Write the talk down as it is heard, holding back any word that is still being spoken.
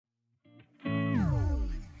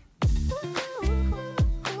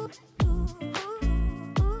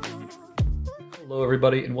Hello,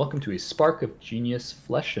 everybody, and welcome to a Spark of Genius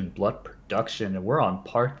Flesh and Blood production. And we're on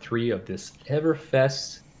part 3 of this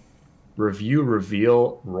Everfest review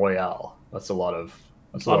reveal royale. That's a lot of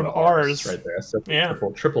R's right there. So Yeah.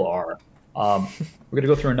 triple R. We're gonna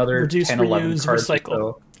go through another Reduce, 10, 11 reuse, cards. recycle.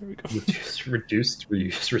 So. There we go. Reduce,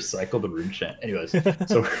 reuse, recycle the rune chant. Anyways,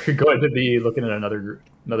 so we're going to be looking at another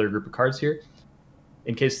group of cards here.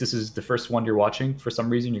 In case this is the first one you're watching, for some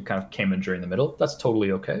reason you kind of came in during the middle, that's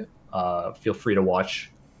totally okay. Feel free to watch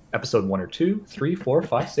episode 1 or 2, 3, 4,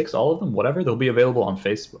 5, 6, all of them, whatever. They'll be available on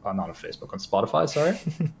Facebook, not on Facebook, on Spotify, sorry.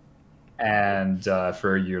 And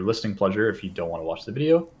for your listening pleasure, if you don't want to watch the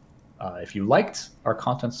video, if you liked our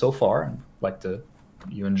content so far and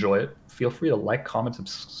you enjoy it, feel free to like, comment, and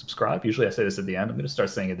subscribe. Usually I say this at the end. I'm going to start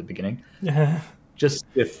saying it at the beginning. Just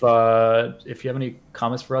if you have any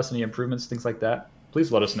comments for us, any improvements, things like that,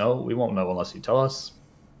 please let us know. We won't know unless you tell us.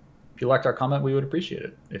 If you liked our comment, we would appreciate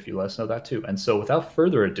it if you let us know that too. And so without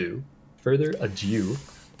further ado,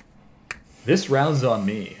 this round's on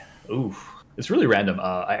me. Ooh, it's really random.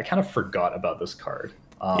 I kind of forgot about this card.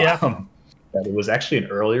 That it was actually an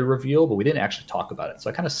earlier reveal, but we didn't actually talk about it. So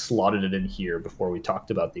I kind of slotted it in here before we talked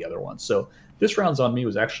about the other one. So this round's on me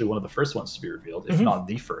was actually one of the first ones to be revealed, if not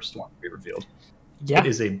the first one to be revealed. Yeah. It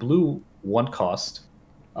is a blue 1-cost,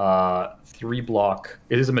 3-block.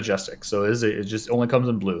 It is a majestic, so it just only comes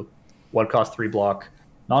in blue. 1-cost, 3-block,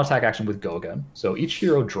 non-attack action with go again. So each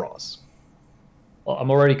hero draws. Well,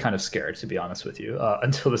 I'm already kind of scared, to be honest with you.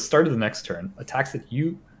 Until the start of the next turn, attacks that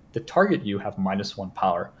target you have -1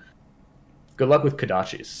 power. Good luck with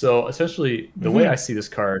Kodachis. So essentially, the way I see this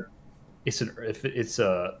card, it's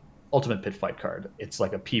a ultimate pit fight card. It's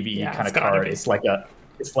like a PvE kind of card. It's like a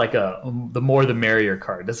the more the merrier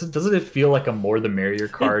card. Doesn't it feel like a more the merrier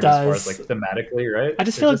card as far as like thematically, right? I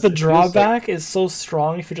just feel like the drawback is so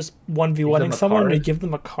strong if you're just 1v1ing someone and you give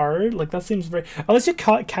them a card. Like that seems very, unless you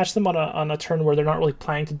catch them on a turn where they're not really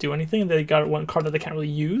planning to do anything and they got one card that they can't really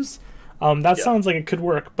use. That sounds like it could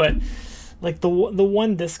work, but like the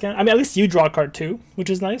one discount. I mean, at least you draw a card too,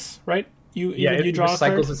 which is nice, right? You draw a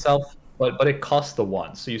card. It recycles itself. But it costs the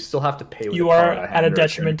 1, so you still have to pay with you are at a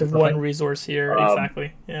detriment of 1 resource here.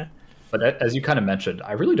 Exactly. Yeah. But as you kind of mentioned,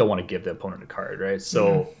 I really don't want to give the opponent a card, right?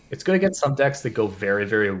 So it's going to get some decks that go very,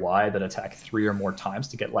 very wide that attack 3 or more times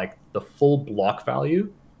to get like the full block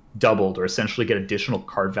value doubled, or essentially get additional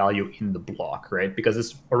card value in the block, right? Because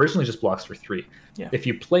this originally just blocks for 3. Yeah. If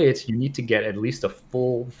you play it, you need to get at least a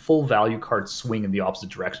full value card swing in the opposite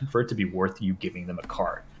direction for it to be worth you giving them a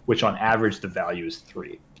card, which on average the value is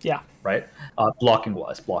 3. Yeah. Right. Blocking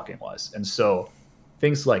wise. And so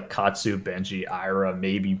things like Katsu, Benji, Ira,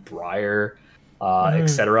 maybe Briar,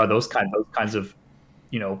 etc. Those kinds of,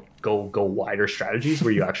 go wider strategies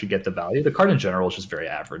where you actually get the value. The card in general is just very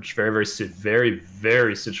average, very,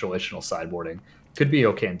 very situational sideboarding. Could be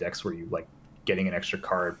okay in decks where you like getting an extra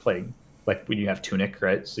card, playing like when you have Tunic,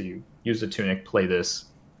 right? So you use the Tunic, play this,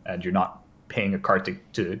 and you're not paying a card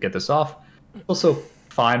to get this off. Also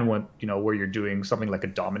fine when where you're doing something like a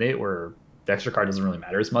dominate where the extra card doesn't really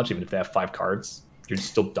matter as much. Even if they have 5 cards, you're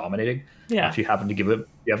still dominating. Yeah. If you happen to give them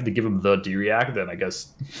the D-react, then I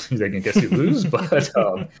guess you lose. But it's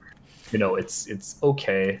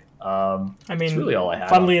okay. I mean, it's really all I have.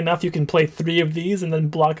 Funnily enough, you can play 3 of these and then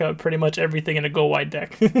block out pretty much everything in a go wide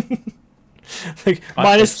deck. Like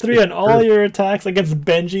 -3 on all your attacks against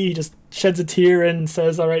Benji. He just sheds a tear and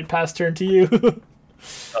says, "All right, pass turn to you."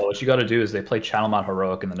 Oh, what you got to do is they play Channel Mount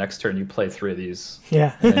Heroic, and the next turn you play 3 of these.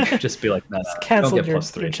 Yeah, and then you just be like, no, cancel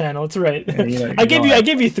your channel. It's right. I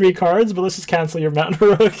gave you 3 cards, but let's just cancel your Mount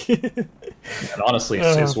Heroic. And honestly,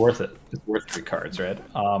 it's worth it. It's worth 3 cards, right?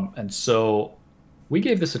 And so we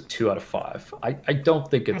gave this a 2 out of 5. I don't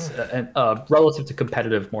think it's relative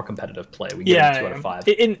to more competitive play. We gave it 2 out of 5.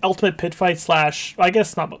 In Ultimate Pit Fight / I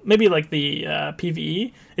guess not, maybe like the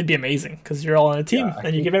PvE, it'd be amazing because you're all on a team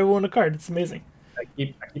and you give everyone a card. It's amazing. I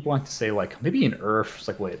keep wanting to say like maybe in Earth. It's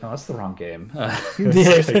like, wait, no, that's the wrong game.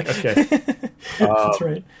 Okay. That's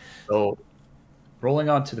right. So rolling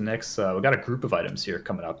on to the next, we got a group of items here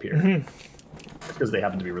coming up here because they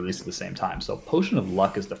happen to be released at the same time. So Potion of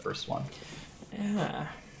Luck is the first one. Yeah.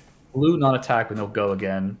 Blue non-attack with no go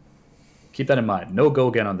again. Keep that in mind. No go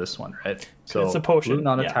again on this one, right? So it's a potion. Blue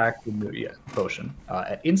non-attack with potion.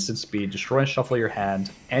 At instant speed, destroy and shuffle your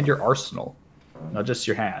hand and your arsenal. Not just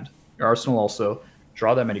your hand. Your arsenal also.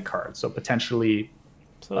 Draw that many cards. So potentially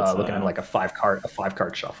looking at like a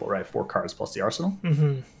 5-card shuffle, right? 4 cards plus the arsenal.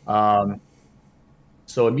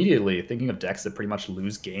 So immediately thinking of decks that pretty much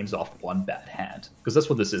lose games off 1 bad hand, because that's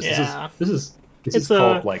what this is. Yeah. This is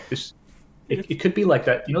called like this. It could be like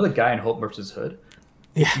that. The guy in Hope vs. Hood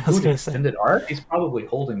Yeah, If you I was do an gonna say. extended art, he's probably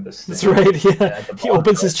holding this That's thing right. Yeah, at the he bottom,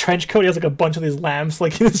 opens right? his trench coat. He has like a bunch of these lamps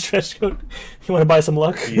like in his trench coat. You want to buy some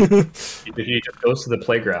luck? He just goes to the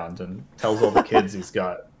playground and tells all the kids he's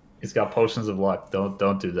got potions of luck.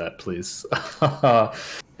 Don't do that, please.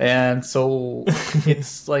 And so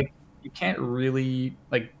it's like you can't really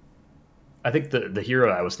like. I think the hero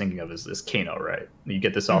I was thinking of is Kano, right? You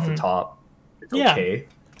get this off the Hmm. top, it's Yeah, okay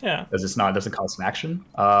yeah. because it doesn't cost an action.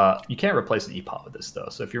 You can't replace an EPOT with this though.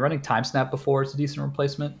 So if you're running Time Snap before, it's a decent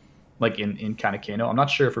replacement. Like in kind of Kano, I'm not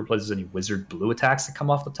sure if it replaces any Wizard Blue attacks that come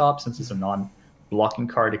off the top since it's a non-blocking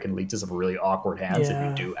card. It can lead to some really awkward hands if you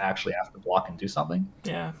Yeah, do actually have to block and do something.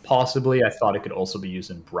 yeah. Possibly, I thought it could also be used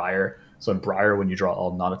in Briar. So in Briar, when you draw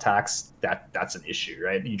all non-attacks, that's an issue,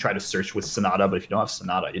 right? You try to search with Sonata, but if you don't have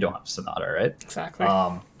Sonata, you don't have Sonata, right? Exactly.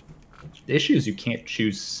 Um, the issue is you can't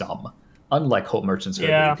choose some. Unlike Hope Merchant's Hood,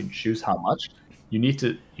 where you Yeah, can choose how much, you need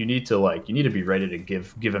to be ready to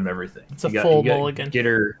give him everything. it's a You full got mulligan. get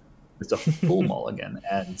her. It's a full mulligan,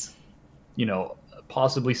 and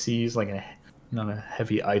possibly sees like a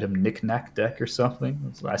heavy item knick-knack deck or something.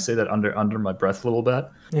 So I say that under my breath a little bit.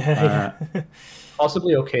 Yeah, Uh, yeah.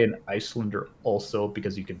 Possibly okay in Icelander also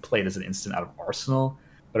because you can play it as an instant out of Arsenal.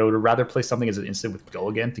 But I would rather play something as an instant with Go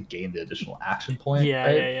Again to gain the additional action point, Yeah,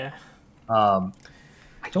 right? yeah, yeah. Um,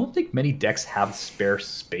 I don't think many decks have spare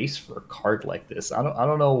space for a card like this. I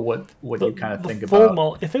don't know what The you kind of the think full about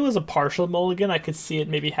mull. If it was a partial mulligan, I could see it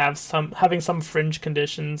maybe having some fringe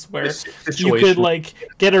conditions where this you could situation. like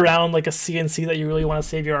get around like a CNC that you really want to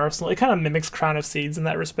save your arsenal. It kind of mimics Crown of Seeds in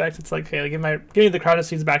that respect. It's like, hey, like, give me the Crown of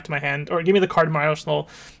Seeds back to my hand, or give me the card in my arsenal.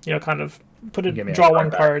 Kind of put Give it, me a draw card one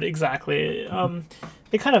back. card exactly.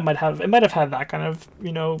 It kind of might have had that kind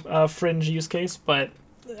of fringe use case, but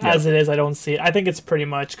Yeah, as it is, I don't see it. I think it's pretty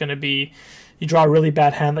much going to be you draw a really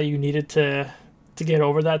bad hand that you needed to get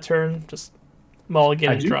over that turn. Just mulligan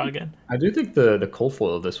I and do. draw again. I do think the cold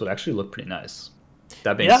foil of this would actually look pretty nice.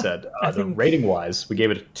 That being Yeah, said, I the think. rating wise, we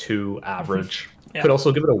gave it a 2 average. Yeah. Could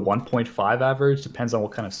also give it a 1.5 average. Depends on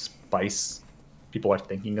what kind of spice people are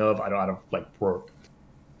thinking of. I don't like.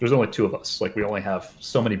 There's only two of us. Like we only have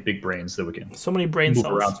so many big brains that we can So many brain move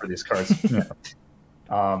around cells. for these cards. Yeah.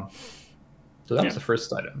 Um, so that was Yeah. the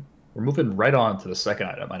first item. We're moving right on to the second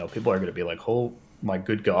item. I know people are going to be like, "Oh my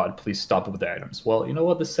good god, please stop with the items." Well, you know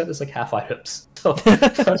what? This set is like half items, so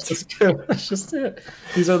that's just good. That's just it.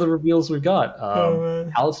 These are the reveals we've got. Oh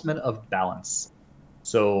man. Talisman of Balance.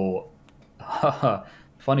 So,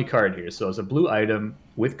 funny card here. So it's a blue item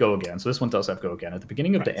with Go Again. So this one does have Go Again. At the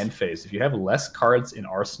beginning of the Right. end phase, if you have less cards in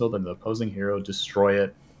Arsenal than the opposing hero, destroy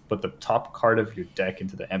it. Put the top card of your deck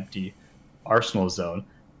into the empty Arsenal zone.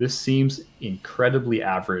 This seems incredibly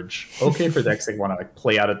average. Okay for decks that want to like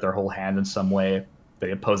play out at their whole hand in some way.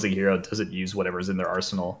 The opposing hero doesn't use whatever's in their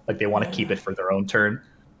arsenal. Like they want to keep Yeah. it for their own turn.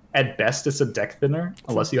 At best, it's a deck thinner. It's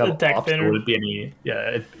Unless you a have deck opt, there thinner. wouldn't be any.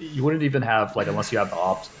 Yeah, you wouldn't even have like unless you have the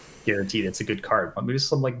opt guaranteed. It's a good card. Maybe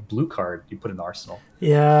some like blue card you put in the arsenal.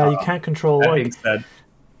 Yeah, you Um, can't control that being like said,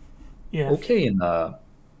 yeah. okay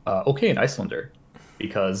in Icelander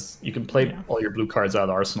because you can play Yeah. all your blue cards out of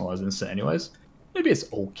the arsenal as instant anyways. Maybe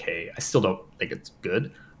it's okay. I still don't think it's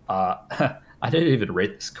good. Uh, I didn't even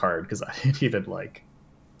rate this card because I didn't even like.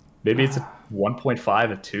 Maybe it's a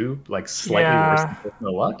 1.5, a 2, like slightly worse Yeah. than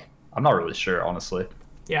Personal Luck. I'm not really sure, honestly.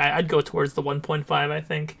 Yeah, I'd go towards the 1.5, I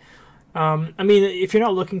think. I mean, if you're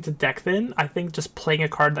not looking to deck thin, I think just playing a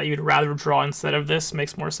card that you'd rather draw instead of this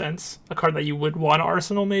makes more sense. A card that you would want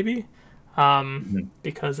Arsenal, maybe. Mhm.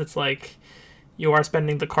 Because it's like you are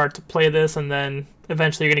spending the card to play this, and then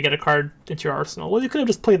eventually you're going to get a card into your arsenal. Well, you could have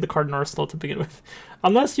just played the card in arsenal to begin with.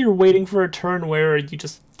 Unless you're waiting for a turn where you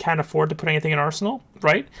just can't afford to put anything in arsenal,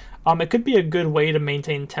 right? It could be a good way to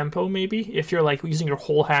maintain tempo, maybe, if you're like using your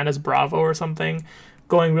whole hand as Bravo or something,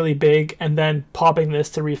 going really big, and then popping this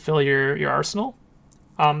to refill your arsenal.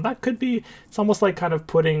 That could be, it's almost like kind of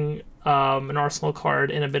putting an arsenal card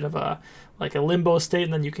in a bit of a like a limbo state,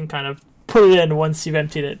 and then you can kind of put it in once you've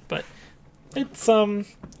emptied it. But it's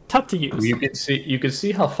tough to use. You can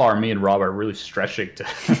see how far me and Rob are really stretching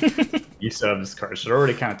to use of this card. Should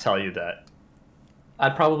already kind of tell you that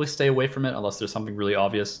I'd probably stay away from it unless there's something really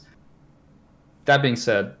obvious. That being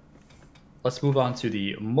said, let's move on to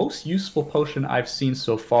the most useful potion I've seen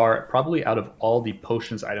so far, probably out of all the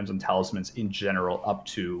potions, items, and talismans in general, up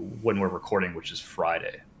to when we're recording, which is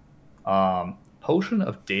Friday. Potion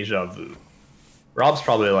of Deja Vu. Rob's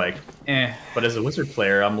probably like, but as a wizard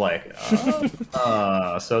player, I'm like, so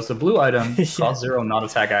it's a blue item, Yeah. cost 0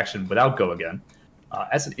 non-attack action without Go Again.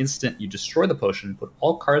 As an instant, you destroy the potion, put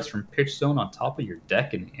all cards from Pitch Zone on top of your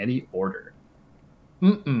deck in any order.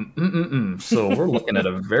 So we're looking at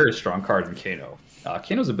a very strong card in Kano.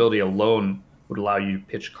 Kano's ability alone would allow you to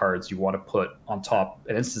pitch cards you want to put on top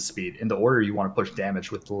at instant speed in the order you want to push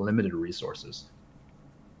damage with limited resources.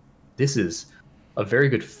 This is a very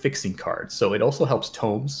good fixing card. So it also helps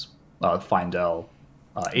Tomes, Findel,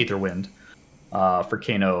 Aetherwind for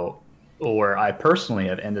Kano, where I personally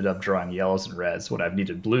have ended up drawing yellows and reds when I've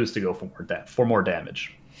needed blues to go for more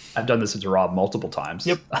damage. I've done this to Rob multiple times.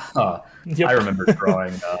 Yep. I remember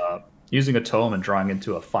drawing, using a tome and drawing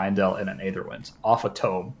into a Findel and an Aetherwind. Off a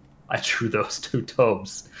tome, I drew those two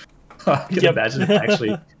tomes. I can imagine if I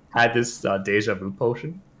actually had this Deja Vu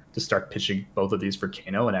potion to start pitching both of these for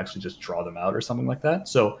Kano and actually just draw them out or something like that.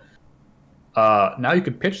 So now you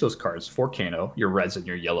can pitch those cards for Kano, your reds and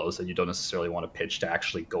your yellows that you don't necessarily want to pitch to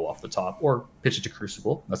actually go off the top, or pitch it to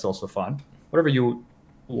Crucible. That's also fun. Whatever you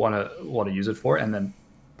want to use it for, and then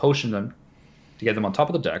potion them to get them on top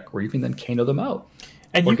of the deck, where you can then Kano them out.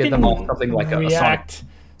 And or you get can them off something like a Sonic.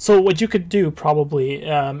 So what you could do probably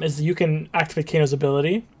is you can activate Kano's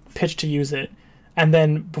ability, pitch to use it, and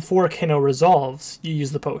then before Kano resolves, you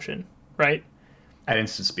use the potion, right? At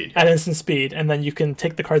instant speed. At instant speed, and then you can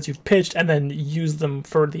take the cards you've pitched and then use them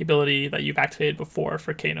for the ability that you've activated before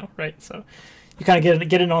for Kano, right? So you kind of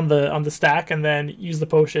get it on the stack and then use the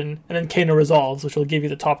potion, and then Kano resolves, which will give you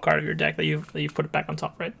the top card of your deck that you've put it back on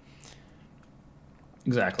top, right?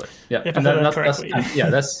 Exactly. Yeah. And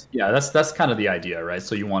that's kind of the idea, right?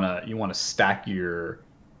 So you wanna stack your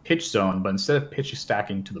pitch zone, but instead of pitch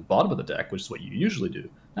stacking to the bottom of the deck, which is what you usually do,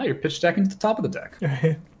 now you're pitch stacking to the top of the deck.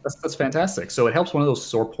 Right. That's fantastic. So it helps one of those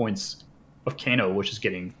sore points of Kano, which is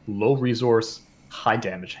getting low resource, high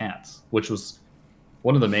damage hands, which was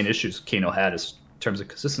one of the main issues Kano had is in terms of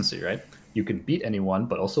consistency, right? You can beat anyone,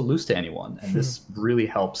 but also lose to anyone, and this really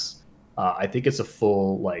helps. I think it's a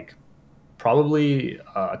full probably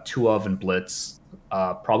 2 of in Blitz,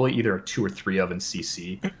 probably either a 2 or 3 of in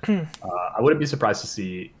CC. I wouldn't be surprised to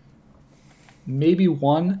see maybe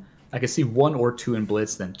 1. I could see 1 or 2 in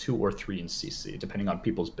Blitz, then 2 or 3 in CC, depending on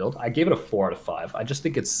people's build. I gave it a 4 out of 5. I just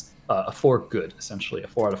think it's a 4 good, essentially, a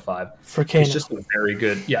 4 out of 5. For Kano. It's just a very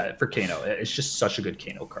good, for Kano. It's just such a good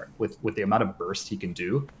Kano card. With the amount of burst he can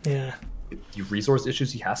do, the resource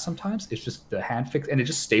issues he has sometimes, it's just the hand fix, and it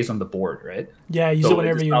just stays on the board, right? Yeah, use it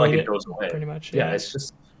whenever you need it. Goes away. Pretty much. Yeah, it's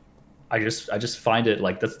just, I just find it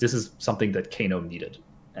like this is something that Kano needed,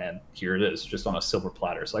 and here it is, just on a silver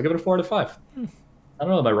platter. So I give it a 4 out of 5. I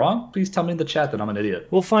don't know, am I wrong? Please tell me in the chat that I'm an idiot.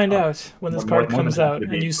 We'll find out when this card comes out,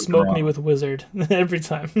 and you smoke me with Wizard every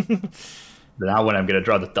time. Now when I'm going to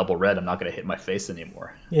draw the double red, I'm not going to hit my face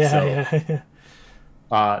anymore. Yeah.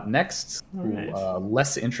 Next,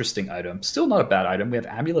 less interesting item. Still not a bad item. We have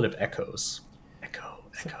Amulet of Echoes. Echo.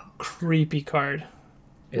 Creepy card.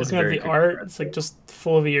 It's looking at the art, it's like just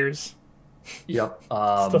full of ears. Yep.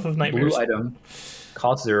 Stuff of nightmares. Blue item,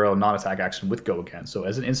 cost 0, non-attack action with Go Again. So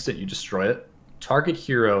as an instant, you destroy it. Target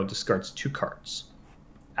hero discards 2 cards.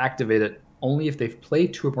 Activate it only if they've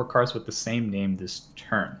played 2 or more cards with the same name this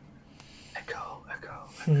turn. Echo.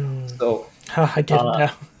 So I get it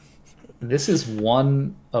now. This is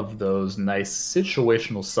one of those nice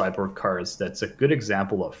situational sideboard cards that's a good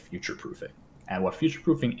example of future-proofing. And what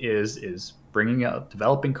future-proofing is bringing out,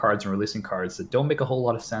 developing cards and releasing cards that don't make a whole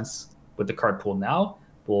lot of sense with the card pool now,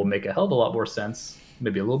 but will make a hell of a lot more sense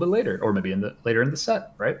maybe a little bit later, or maybe later in the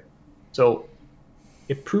set, right? So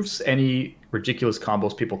it proofs any ridiculous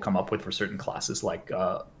combos people come up with for certain classes, like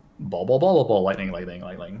ball, lightning.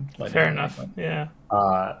 Fair enough. Yeah.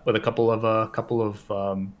 With a couple of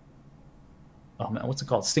oh man, what's it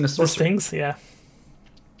called? Sting of Sorcery. Stings, yeah.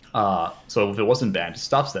 So if it wasn't banned, it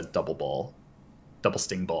stops that double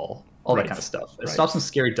sting ball, all that kind of stuff. It stops some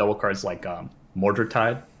scary double cards like Mordred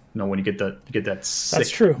Tide. You know, when you get that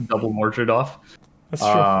sick double Mordred off. That's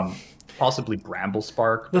true. Possibly Bramble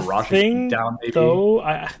Spark, the Barrage thing, down, maybe. Though,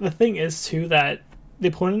 the thing is too that the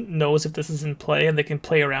opponent knows if this is in play and they can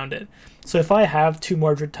play around it. So if I have 2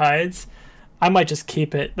 Mordred Tides, I might just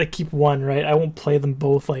keep it, keep 1, right? I won't play them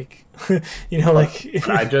both, But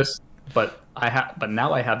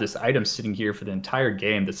now I have this item sitting here for the entire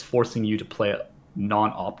game that's forcing you to play it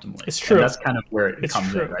non-optimally. It's true. And that's kind of where it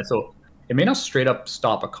comes in, right? So it may not straight up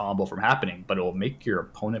stop a combo from happening, but it will make your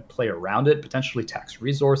opponent play around it, potentially tax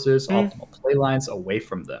resources, optimal play lines away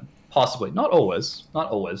from them. Possibly. Not always.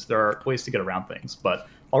 There are ways to get around things, but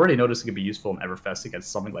already noticed it could be useful in Everfest against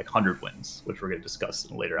something like 100 wins, which we're going to discuss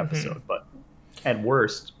in a later episode. But at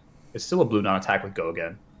worst, it's still a blue non-attack with Go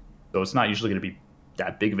Again. So it's not usually going to be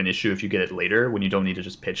that big of an issue if you get it later when you don't need to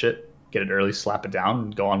just pitch it. Get it early, slap it down,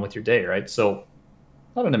 and go on with your day, right? So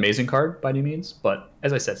not an amazing card by any means, but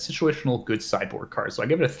as I said, situational good sideboard card. So I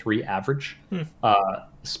give it a 3 average,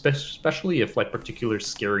 especially if like particular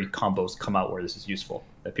scary combos come out where this is useful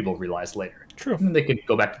that people realize later. True. And then they could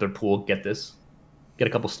go back to their pool, get this, get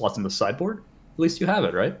a couple slots in the sideboard. At least you have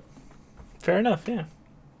it, right? Fair enough, yeah.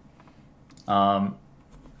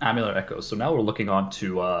 Amulet Echoes. So now we're looking on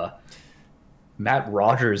to Matt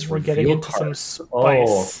Rogers. We're getting into card. some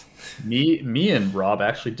spice. Me and Rob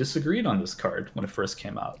actually disagreed on this card when it first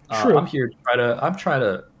came out. True. I'm here to try to. I'm trying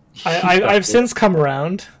to. I've since come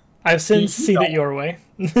around. I've since seen it your way.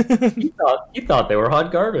 He thought they were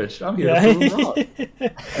hot garbage. I'm here to prove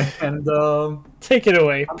him wrong. And take it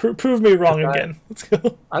away. Prove me wrong again. Let's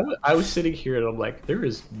go. I was sitting here and I'm like, there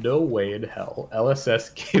is no way in hell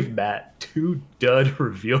LSS gave Matt 2 dud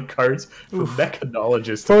reveal cards for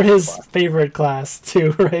Mechanologist for his favorite class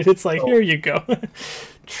too, right? It's like, here you go.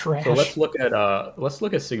 Trash. So let's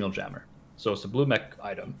look at Signal Jammer. So it's a blue mech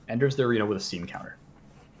item. Enters the arena with a steam counter.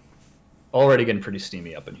 Already getting pretty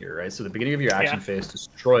steamy up in here, right? So the beginning of your action phase,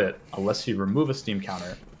 destroy it unless you remove a steam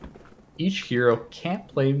counter. Each hero can't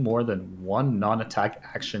play more than 1 non-attack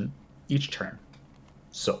action each turn.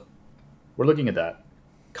 So we're looking at that.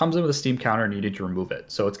 Comes in with a steam counter and you need to remove it.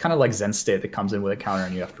 So it's kind of like Zen State that comes in with a counter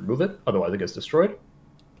and you have to remove it, otherwise it gets destroyed.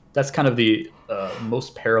 That's kind of the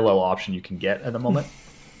most parallel option you can get at the moment.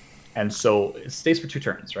 And so it stays for 2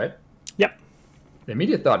 turns, right? Yep. The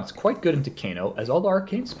immediate thought is quite good into Kano, as all the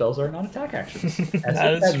arcane spells are non-attack actions.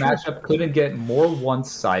 As that matchup couldn't get more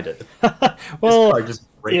one-sided. Well, this card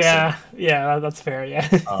just breaks it. Yeah, that's fair, yeah.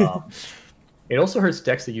 It also hurts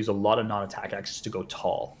decks that use a lot of non-attack actions to go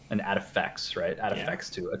tall and add effects, right? Add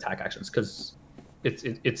effects to attack actions, because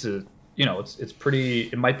it's a, you know, it's pretty,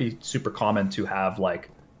 it might be super common to have,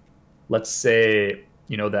 like, let's say,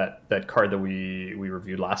 you know, that card that we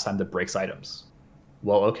reviewed last time that breaks items.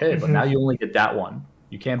 Well, okay, but now you only get that one.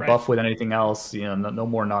 You can't buff with anything else. You know, no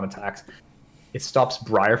more non-attacks. It stops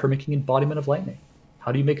Briar from making Embodiment of Lightning.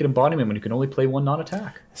 How do you make an Embodiment when you can only play 1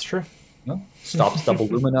 non-attack? It's true. You know? Stops Double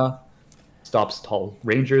Lumina. Stops tall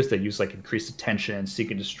Rangers that use like increased attention, Seek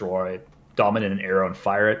and Destroy, Dominate an Arrow and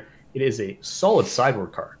fire it. It is a solid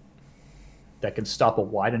sideboard card that can stop a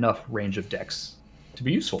wide enough range of decks to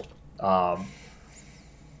be useful.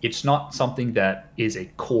 It's not something that is a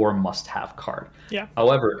core must-have card. Yeah.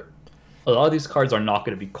 However, a lot of these cards are not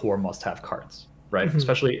going to be core must-have cards, right?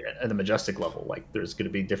 Especially at the Majestic level. Like, there's going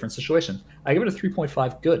to be different situations. I give it a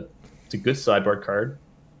 3.5 good. It's a good sideboard card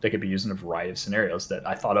that could be used in a variety of scenarios that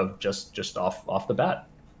I thought of just off the bat.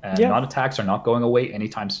 And non-attacks are not going away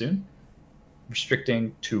anytime soon.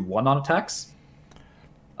 Restricting to 1 non-attacks.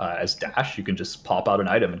 As dash, you can just pop out an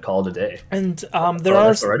item and call it a day. And there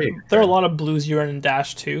are a lot of blues you run in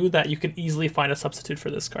dash too that you can easily find a substitute for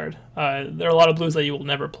this card. There are a lot of blues that you will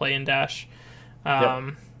never play in dash.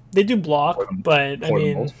 They do block, but I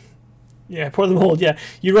mean, pour the mold. Yeah,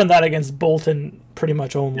 you run that against Bolton pretty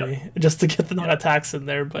much only just to get the non-attacks in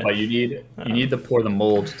there. But you need to pour the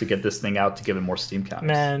mold to get this thing out to give it more steam counters.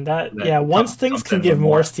 Man, once things can give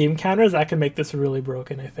more steam counters, that can make this really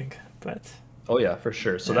broken, I think. But. Oh yeah, for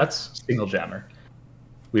sure. So that's Signal Jammer.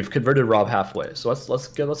 We've converted Rob halfway, so let's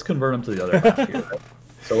convert him to the other half here. Right?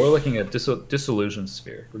 So we're looking at Disillusion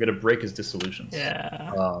Sphere. We're gonna break his disillusions.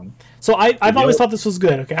 Yeah. So I've always thought this was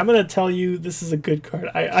good. Okay, I'm gonna tell you this is a good card.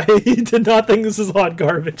 I did not think this is hot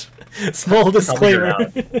garbage. Small disclaimer.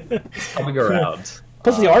 It's coming around.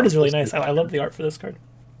 Plus the art is really nice. I love the art for this card.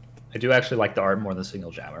 I do actually like the art more than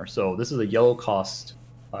Signal Jammer. So this is a yellow 2-cost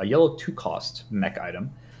mech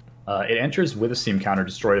item. It enters with a steam counter,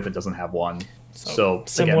 destroyed if it doesn't have 1. So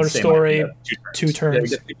similar story, 2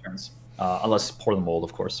 turns. Yeah, 2 turns. Unless pour the mold,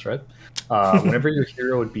 of course, right? Whenever your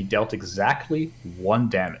hero would be dealt exactly 1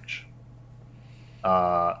 damage.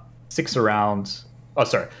 6 around. Oh,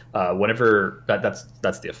 sorry. Whenever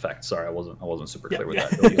that's the effect. Sorry, I wasn't super clear with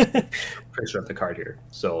that. Pretty sure of the card here.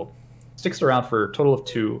 So sticks around for a total of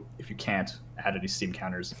 2 if you can't add any steam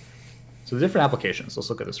counters. So the different applications, let's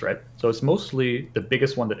look at this, right? So it's mostly the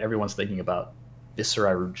biggest one that everyone's thinking about,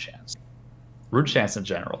 Viscerai Rune Chance. Rune Chance in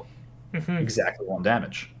general, exactly 1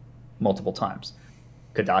 damage, multiple times.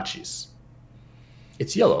 Kodachis.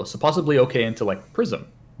 It's yellow, so possibly okay into like Prism,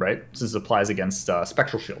 right? Since it applies against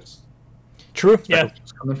Spectral Shields. True, Spectral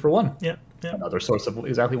Shields come in for 1. Yeah. Another source of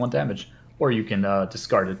exactly 1 damage. Or you can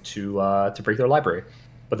discard it to break their library.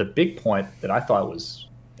 But the big point that I thought was,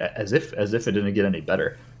 as if it didn't get any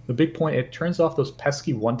better, the big point, it turns off those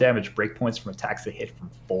pesky 1 damage breakpoints from attacks that hit from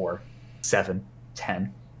 4, 7,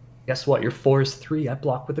 10. Guess what? Your 4 is 3. I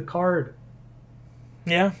block with the card.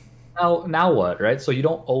 Yeah. Now what, right? So you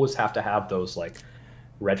don't always have to have those like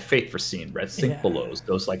Red Fate Foreseen, Red Sink Belows,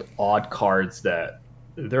 those like odd cards that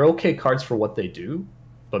they're okay cards for what they do,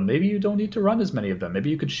 but maybe you don't need to run as many of them. Maybe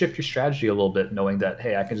you could shift your strategy a little bit, knowing that,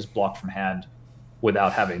 hey, I can just block from hand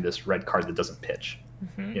without having this red card that doesn't pitch.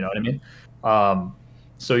 Mm-hmm. You know what I mean?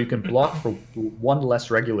 So you can block for one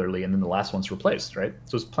less regularly, and then the last one's replaced, right?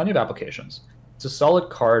 So there's plenty of applications. It's a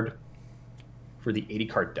solid card for the 80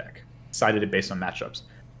 card deck, decided it based on matchups.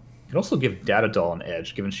 You can also give Data Doll an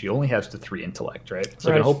edge, given she only has the 3 intellect, right?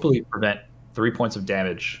 So it can hopefully prevent 3 points of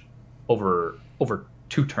damage over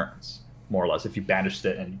 2 turns, more or less, if you banished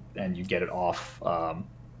it and you get it off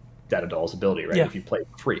Data Doll's ability, right? If you play it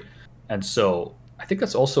for free. And so I think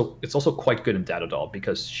it's also quite good in Data Doll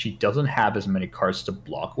because she doesn't have as many cards to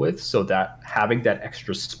block with, so that having that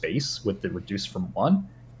extra space with the reduce from 1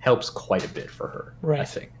 helps quite a bit for her, I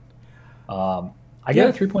think. I get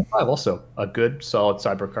a 3.5 also. A good, solid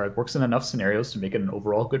sideboard card. Works in enough scenarios to make it an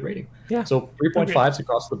overall good rating. Yeah. So 3.5s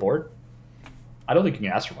across the board. I don't think you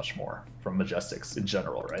can ask for much more from Majestics in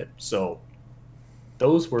general, right? So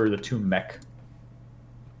those were the 2 mech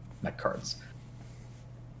cards.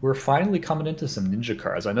 We're finally coming into some ninja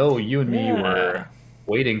cards. I know you and me were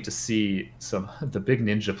waiting to see some the big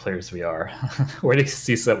ninja players we are. Waiting to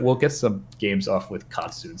see some. We'll get some games off with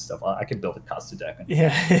Katsu and stuff. I can build a Katsu deck and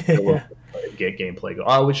get gameplay go.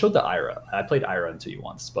 Oh, we showed the Ira. I played Ira into you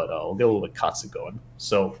once, but we'll get a little bit Katsu going.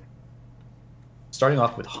 So starting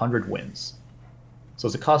off with 100 wins. So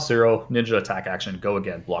it's a cost 0, ninja attack action, go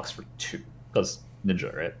again, blocks for 2. Because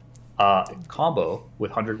ninja, right? Combo with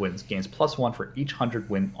 100 wins gains +1 for each 100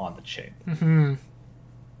 win on the chain. Mm-hmm.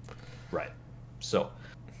 Right. So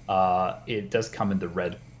it does come in the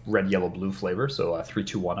red, yellow, blue flavor. So 3,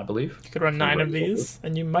 2, 1, I believe. You could run 9 of these,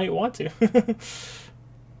 and you might want to.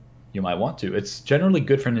 You might want to. It's generally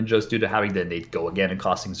good for ninjas due to having the innate go again and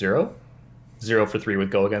costing 0. 0 for 3 with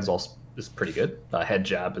go again is pretty good. Head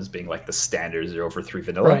jab is being like the standard 0 for 3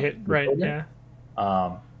 vanilla. Right,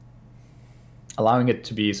 yeah. Allowing it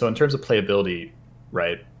to be, so in terms of playability,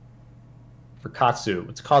 right, for Katsu,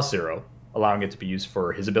 it's cost 0, allowing it to be used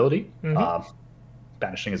for his ability,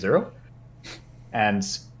 banishing a 0. And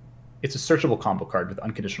it's a searchable combo card with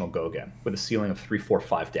unconditional go again, with a ceiling of 3, 4,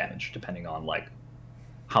 5 damage, depending on like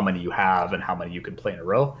how many you have and how many you can play in a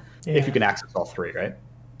row, if you can access all 3, right?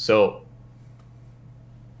 So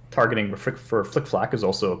targeting for Flick Flack is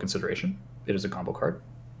also a consideration. It is a combo card.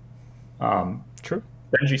 True.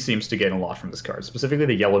 Benji seems to gain a lot from this card, specifically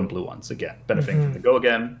the yellow and blue ones. Again, benefiting from the go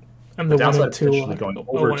again, and the downside 1 and 2 going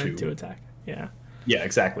over 2 attack. Yeah,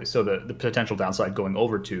 exactly. So the potential downside going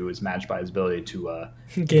over 2 is managed by his ability to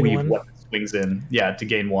gain weave 1. weapon swings in. Yeah, to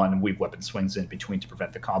gain 1 and weave weapon swings in between to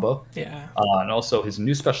prevent the combo. Yeah. And also his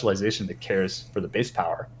new specialization that cares for the base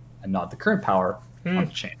power and not the current power on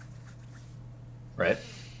the chain. Right.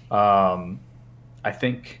 I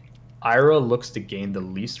think Ira looks to gain the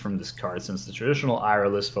least from this card, since the traditional Ira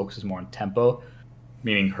list focuses more on tempo,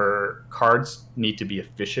 meaning her cards need to be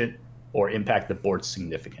efficient or impact the board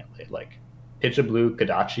significantly, like pitch a blue,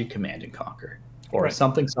 Kadachi, Command and Conquer, or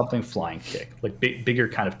something flying kick, like bigger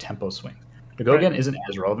kind of tempo swing. The go again isn't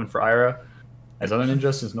as relevant for Ira as other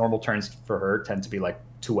ninjas, since normal turns for her tend to be like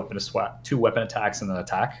 2 weapon attacks and an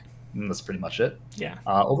attack. And that's pretty much it. Yeah.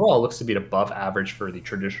 Overall, it looks to be above average for the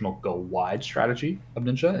traditional go wide strategy of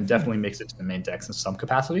Ninja, and definitely makes it to the main decks in some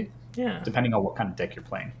capacity. Yeah. Depending on what kind of deck you're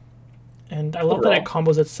playing. And I love that it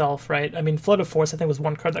combos itself, right? I mean, Flood of Force, I think, was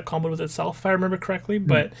one card that comboed with itself, if I remember correctly.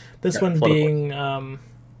 But this one being,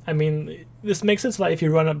 I mean, this makes it so that if you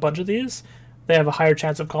run a bunch of these, they have a higher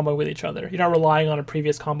chance of comboing with each other. You're not relying on a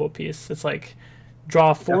previous combo piece. It's like,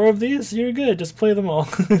 draw 4 of these, you're good. Just play them all,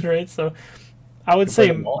 right? So I would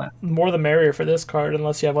say more the merrier for this card,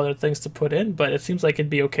 unless you have other things to put in. But it seems like it'd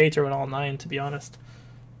be okay to run all 9, to be honest.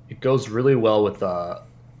 It goes really well with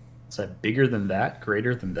is that bigger than that,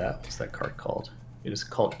 greater than that? What's that card called? It is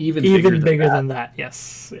called even bigger than that.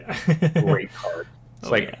 Yes. Yeah. Great card.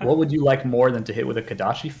 It's what would you like more than to hit with a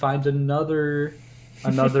Kadachi? Find another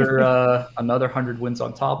 100 wins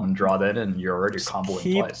on top and draw that in. You're already comboing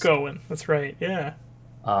keep twice. Going. That's right. Yeah.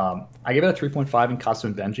 I give it a 3.5 in Katsu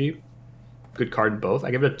and Benji. Good card in both.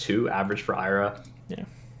 I give it a 2 average for Ira. Yeah.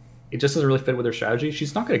 It just doesn't really fit with her strategy.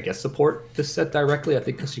 She's not going to get support this set directly, I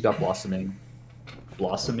think, because she got Blossoming.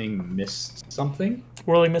 Blossoming Mist something?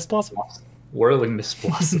 Whirling Mist Blossom? Whirling Mist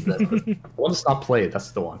Blossom. The one that's not played,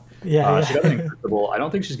 that's the one. Yeah. She got an Incredible. I don't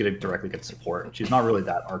think she's going to directly get support. She's not really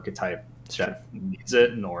that archetype that needs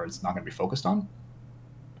it, nor it's not going to be focused on.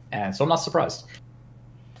 And so I'm not surprised.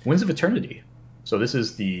 Winds of Eternity. So this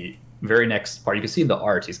is the very next part. You can see in the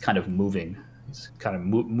art, he's kind of moving. He's kind of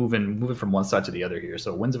moving from one side to the other here.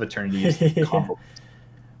 So Winds of Eternity is the combo.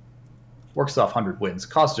 Works off 100 wins.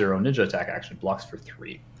 Cost 0. Ninja attack action. Blocks for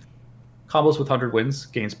 3. Combos with 100 wins,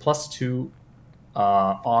 gains +2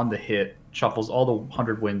 on the hit, shuffles all the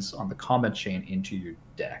 100 wins on the combat chain into your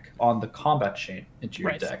deck. On the combat chain into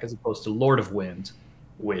your deck, as opposed to Lord of Wind,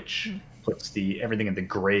 which puts everything in the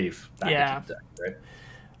grave back into the deck,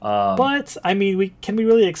 right? But I mean, can we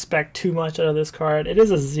really expect too much out of this card? It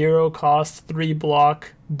is a 0-cost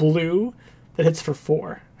 3-block blue that hits for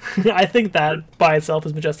 4. I think that by itself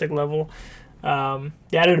is majestic level. The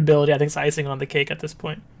added ability, I think, is icing on the cake at this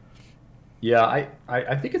point. Yeah,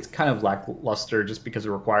 I think it's kind of lackluster just because it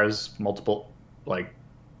requires multiple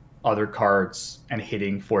other cards and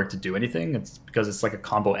hitting for it to do anything. It's because it's like a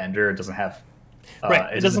combo ender. It doesn't have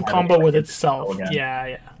it doesn't combo with itself.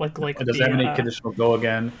 Yeah. Like it doesn't have any conditional go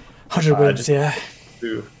again. 100 wins,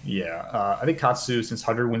 I think Katsu, since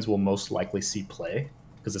 100 wins will most likely see play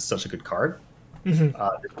because it's such a good card. It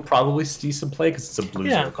will probably see some play because it's a blue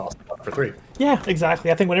 0-cost for 3. Yeah, exactly.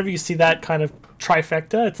 I think whenever you see that kind of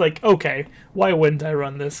trifecta, it's like, okay, why wouldn't I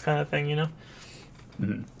run this kind of thing, you know?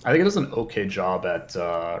 I think it does an okay job at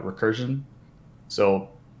recursion, so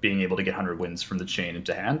being able to get 100 wins from the chain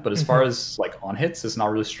into hand. But as far as on hits, it's not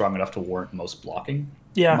really strong enough to warrant most blocking.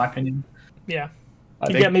 In my opinion. Yeah,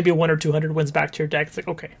 you get maybe 100 or 200 wins back to your deck. It's like,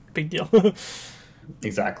 okay, big deal.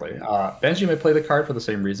 Exactly. Banshee may play the card for the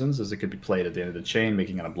same reasons, as it could be played at the end of the chain,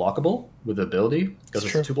 making it unblockable with the ability because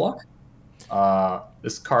it's a 2-block.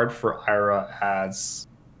 This card for Ira adds,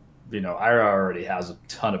 Ira already has a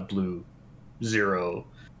ton of blue 0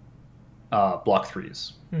 block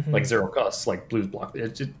 3s, like 0-cost, like blues block.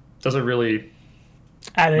 It doesn't really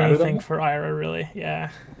add anything for Ira, really.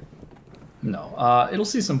 Yeah. No, it'll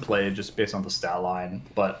see some play just based on the stat line,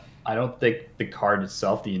 but I don't think the card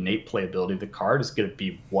itself, the innate playability of the card, is going to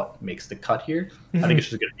be what makes the cut here. I think it's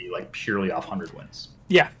just going to be purely off 100 wins.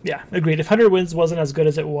 Yeah, agreed. If 100 wins wasn't as good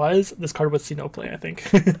as it was, this card would see no play, I think.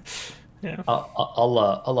 Yeah.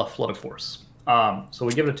 I'll Flood of Force. So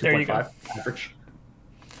we give it a 2.5 average.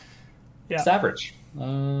 Yeah. It's average.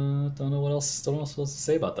 Don't know what else to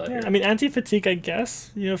say about that. Yeah, I mean, anti-fatigue, I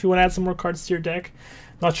guess. If you want to add some more cards to your deck.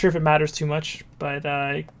 Not sure if it matters too much, but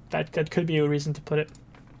that could be a reason to put it.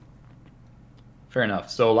 Fair enough.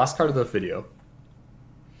 So last card of the video.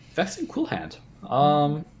 Vexing Cool Hand.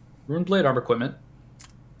 Runeblade Armor Equipment,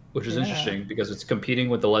 which is interesting because it's competing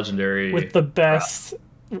with the legendary... With the best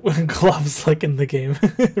gloves in the game,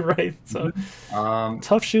 right? So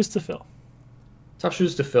tough shoes to fill. Tough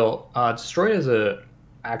shoes to fill. Destroy as a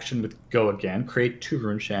action with Go Again. Create 2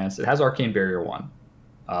 rune chance. It has Arcane Barrier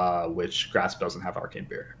 1, which Grasp doesn't have Arcane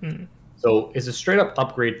Barrier. So it's a straight up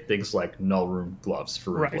upgrade to things like Null Rune Gloves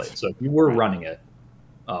for Runeblade. So if you were running it,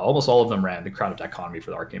 almost all of them ran the Crown of Dichotomy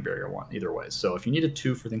for the Arcane Barrier 1, either way. So if you needed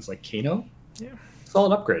 2 for things like Kano,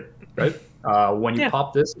 solid upgrade, right? When you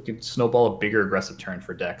pop this, you can snowball a bigger aggressive turn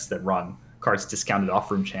for decks that run cards discounted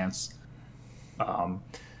off Rune Chance. A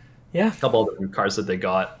couple other cards that they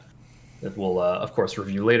got that we'll, of course,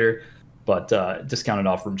 review later, but discounted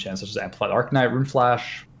off Rune Chance, such as Amplified Arcanite, Rune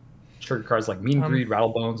Flash, trigger cards like Mean Greed,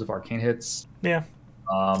 Rattlebones of Arcane hits. Yeah.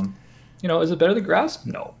 Is it better than Grasp?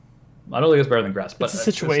 No. I don't think it's better than Grasp, but it's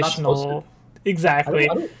situational. Exactly.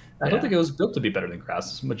 I don't think it was built to be better than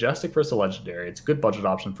Grasp. It's majestic versus a legendary. It's a good budget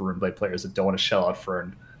option for Runeblade players that don't want to shell out for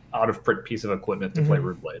an out-of-print piece of equipment to play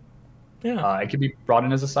Runeblade. Yeah. It can be brought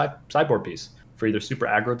in as a sideboard piece for either super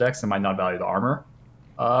aggro decks that might not value the armor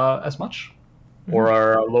as much, or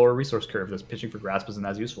are a lower resource curve that's pitching for Grasp isn't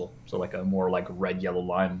as useful. So like a more red, yellow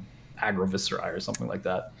line aggro Viscerai or something like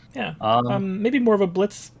that. Yeah. Maybe more of a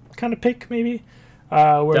blitz kind of pick, maybe,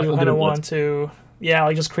 where you kind of want to,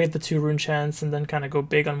 just create the 2 rune chance and then kind of go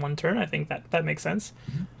big on one turn. I think that makes sense.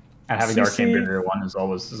 And having the Arcane Barrier 1 is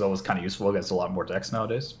always kind of useful against a lot more decks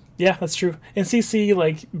nowadays. Yeah, that's true. In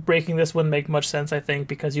CC, breaking this wouldn't make much sense, I think,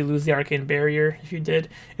 because you lose the Arcane Barrier if you did.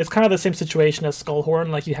 It's kind of the same situation as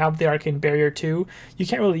Skullhorn. You have the Arcane Barrier too. You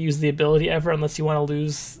can't really use the ability ever unless you want to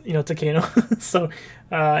lose, to Kano. So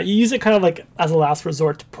you use it kind of as a last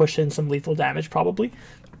resort to push in some lethal damage, probably.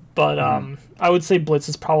 But I would say Blitz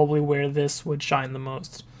is probably where this would shine the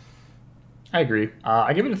most. I agree.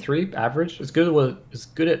 I give it a 3 average. It's good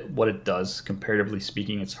at what it does, comparatively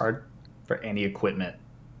speaking. It's hard for any equipment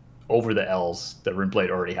over the L's that Runeblade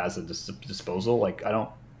already has at disposal. I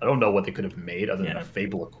don't know what they could have made other than a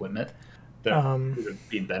Fable equipment that would have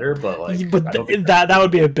been better. But that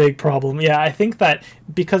would be a big problem. Yeah, I think that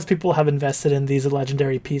because people have invested in these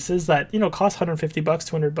legendary pieces that cost $150,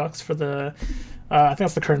 $200 for the. I think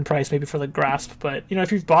that's the current price, maybe for the Grasp. But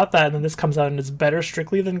if you've bought that and then this comes out and it's better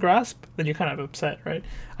strictly than Grasp, then you're kind of upset, right?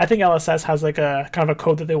 I think LSS has a kind of a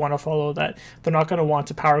code that they want to follow, that they're not going to want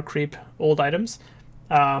to power creep old items.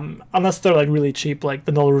 Unless they're like really cheap, like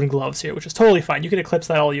the Null Rune gloves here, which is totally fine. You can eclipse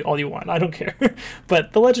that all you want. I don't care.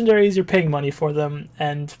 But the legendaries, you're paying money for them,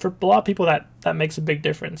 and for a lot of people, that makes a big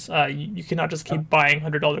difference. You cannot just keep buying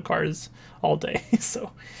 $100 cards all day.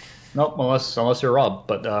 So, nope, unless you're Rob.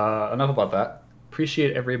 But enough about that.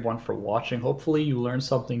 Appreciate everyone for watching. Hopefully, you learned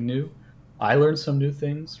something new. I learned some new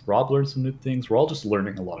things. Rob learned some new things. We're all just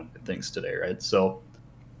learning a lot of new things today, right? So,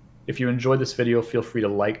 if you enjoyed this video, feel free to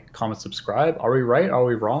like, comment, subscribe. Are we right? Are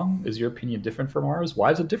we wrong? Is your opinion different from ours?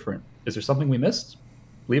 Why is it different? Is there something we missed?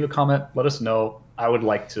 Leave a comment. Let us know. I would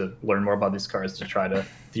like to learn more about these cards to try to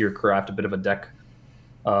theorycraft a bit of a deck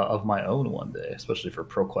of my own one day, especially for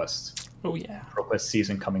ProQuest. Oh, yeah. ProQuest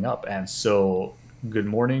season coming up. And so good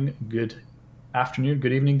morning, good afternoon,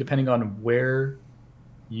 good evening, depending on where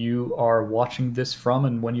you are watching this from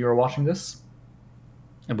and when you are watching this.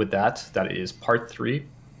 And with that, that is part 3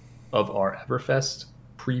 of our Everfest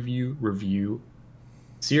preview review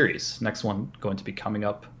series. Next one going to be coming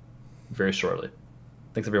up very shortly.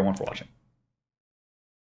 Thanks everyone for watching.